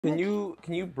Can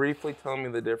you briefly tell me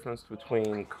the difference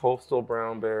between coastal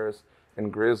brown bears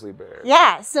and grizzly bears?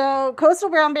 Yeah, so coastal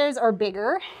brown bears are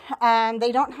bigger.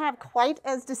 They don't have quite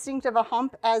as distinctive a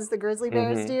hump as the grizzly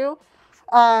bears do.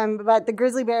 But the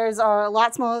grizzly bears are a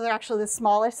lot smaller. They're actually the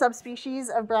smallest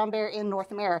subspecies of brown bear in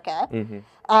North America,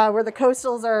 where the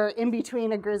coastals are in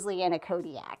between a grizzly and a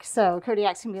Kodiak. So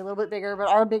Kodiaks can be a little bit bigger, but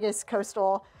our biggest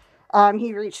coastal,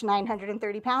 he reached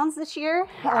 930 pounds this year,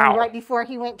 right before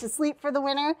he went to sleep for the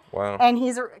winter. Wow. And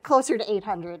he's closer to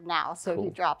 800 now, so he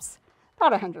drops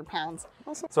about 100 pounds.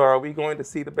 So are we going to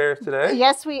see the bears today?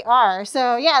 Yes, we are.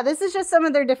 So yeah, this is just some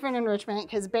of their different enrichment,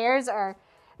 because bears are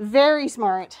very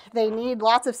smart. They need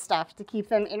lots of stuff to keep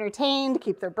them entertained,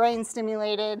 keep their brain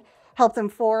stimulated, help them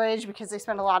forage, because they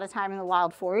spend a lot of time in the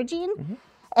wild foraging.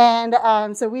 And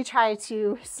so we try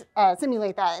to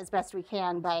simulate that as best we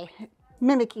can by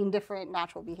mimicking different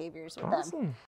natural behaviors with them.